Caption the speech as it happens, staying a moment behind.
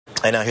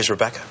And now here's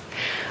Rebecca.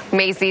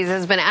 Macy's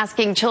has been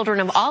asking children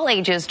of all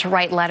ages to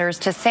write letters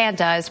to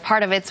Santa as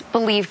part of its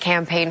Believe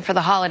campaign for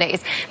the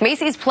holidays.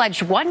 Macy's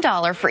pledged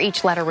 $1 for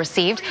each letter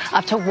received,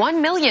 up to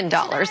 $1 million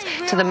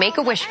to the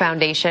Make-A-Wish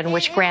Foundation,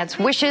 which grants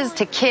wishes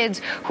to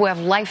kids who have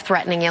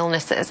life-threatening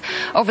illnesses.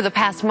 Over the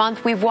past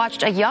month, we've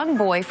watched a young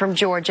boy from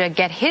Georgia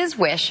get his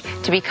wish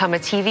to become a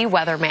TV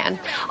weatherman.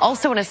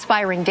 Also, an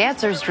aspiring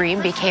dancer's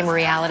dream became a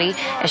reality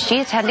as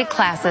she attended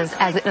classes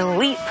at an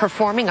elite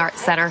performing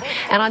arts center.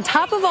 And on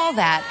top of all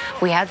that,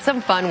 we had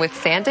some fun with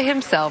Santa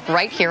himself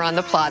right here on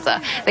the plaza.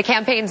 The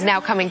campaign's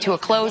now coming to a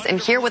close, and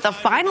here with a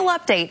final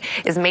update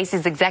is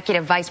Macy's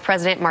Executive Vice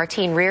President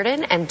Martine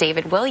Reardon and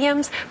David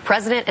Williams,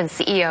 President and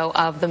CEO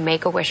of the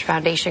Make-A-Wish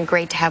Foundation.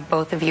 Great to have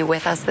both of you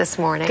with us this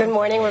morning. Good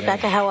morning,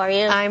 Rebecca. How are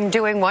you? I'm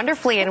doing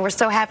wonderfully, and we're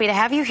so happy to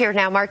have you here.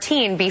 Now,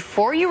 Martine,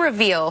 before you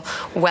reveal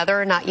whether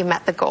or not you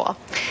met the goal,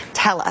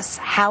 tell us,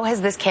 how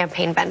has this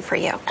campaign been for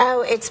you?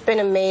 Oh, it's been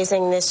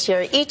amazing this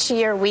year. Each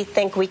year we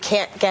think we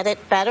can't get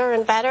it better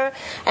and better,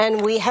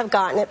 and we have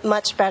gotten it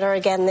much better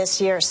again this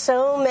year.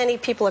 So many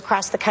people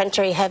across the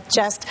country have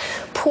just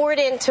poured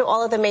into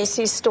all of the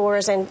Macy's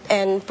stores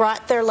and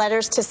brought their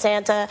letters to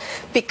Santa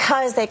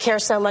because they care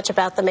so much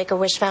about the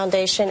Make-A-Wish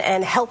Foundation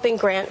and helping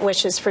grant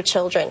wishes for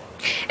children.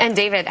 And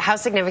David, how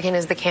significant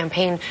is the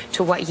campaign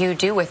to what you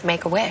do with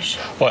Make-A-Wish?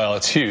 Well,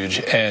 it's huge,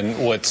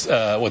 and what's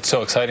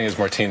so exciting, as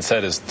Martine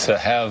said, is to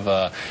have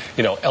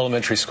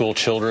elementary school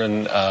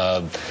children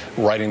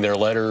writing their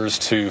letters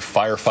to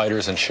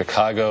firefighters in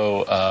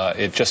Chicago.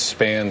 It just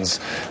spans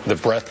the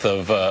breadth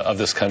of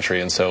this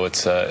country, and so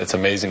it's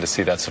amazing to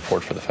see that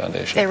support for the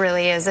foundation. It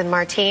really is. And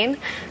Martine,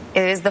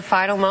 it is the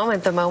final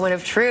moment, the moment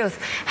of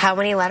truth. How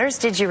many letters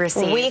did you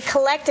receive? We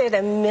collected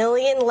 1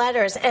 million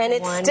letters, and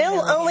it's still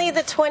only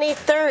the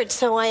 23rd,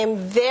 so I am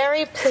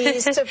very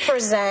pleased to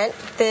present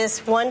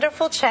this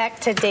wonderful check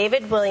to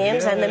David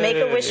Williams and the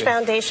Make-A-Wish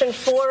Foundation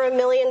for $1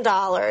 million.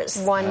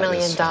 $1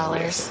 million.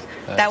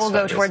 That will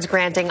go towards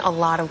granting a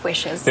lot of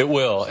wishes. It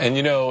will. And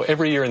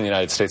every year in the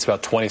United States,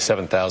 about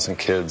 27,000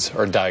 kids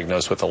are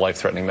diagnosed with a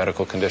life-threatening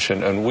medical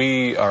condition, and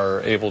we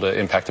are able to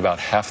impact about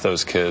half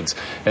those kids.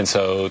 And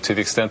so to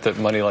the extent that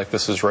money like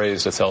this is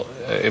raised, it's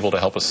able to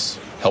help us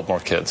help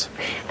more kids.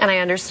 And I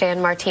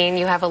understand, Martine,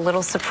 you have a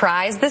little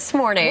surprise this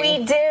morning.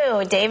 We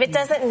do. David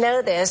doesn't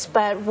know this,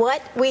 but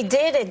what we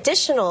did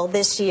additional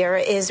this year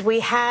is we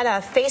had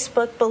a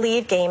Facebook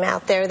Believe game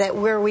out there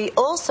where we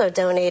also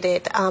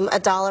donated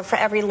 $1 for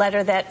every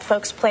letter that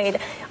folks played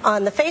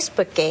on the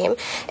Facebook game.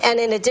 And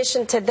in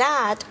addition to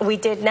that, we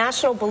did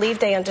National Believe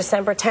Day on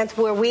December 10th,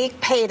 where we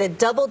paid a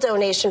double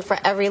donation for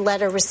every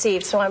letter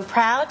received. So I'm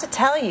proud to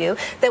tell you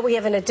that we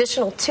have an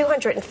additional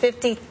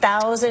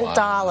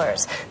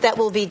 $250,000 that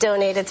will be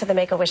donated to the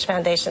Make-A-Wish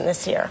Foundation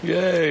this year.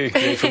 Yay!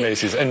 Yay for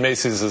Macy's. And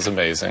Macy's is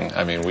amazing.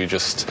 I mean, we're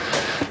just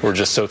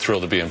so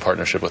thrilled to be in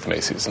partnership with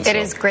Macy's. And it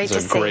is great to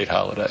see. It's a great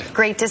holiday.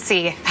 Great to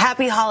see.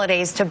 Happy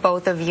holidays to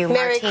both of you,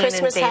 Merry Martine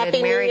Christmas, and David.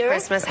 Happy New Year. Merry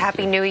Christmas,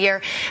 Happy New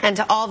Year. And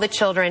to all the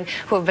children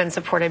who have been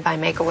supported by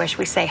Make-A-Wish,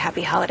 we say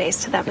happy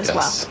holidays to them as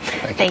well.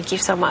 Thank you. Thank you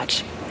so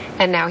much.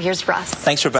 And now here's Russ. Thanks, Rebecca.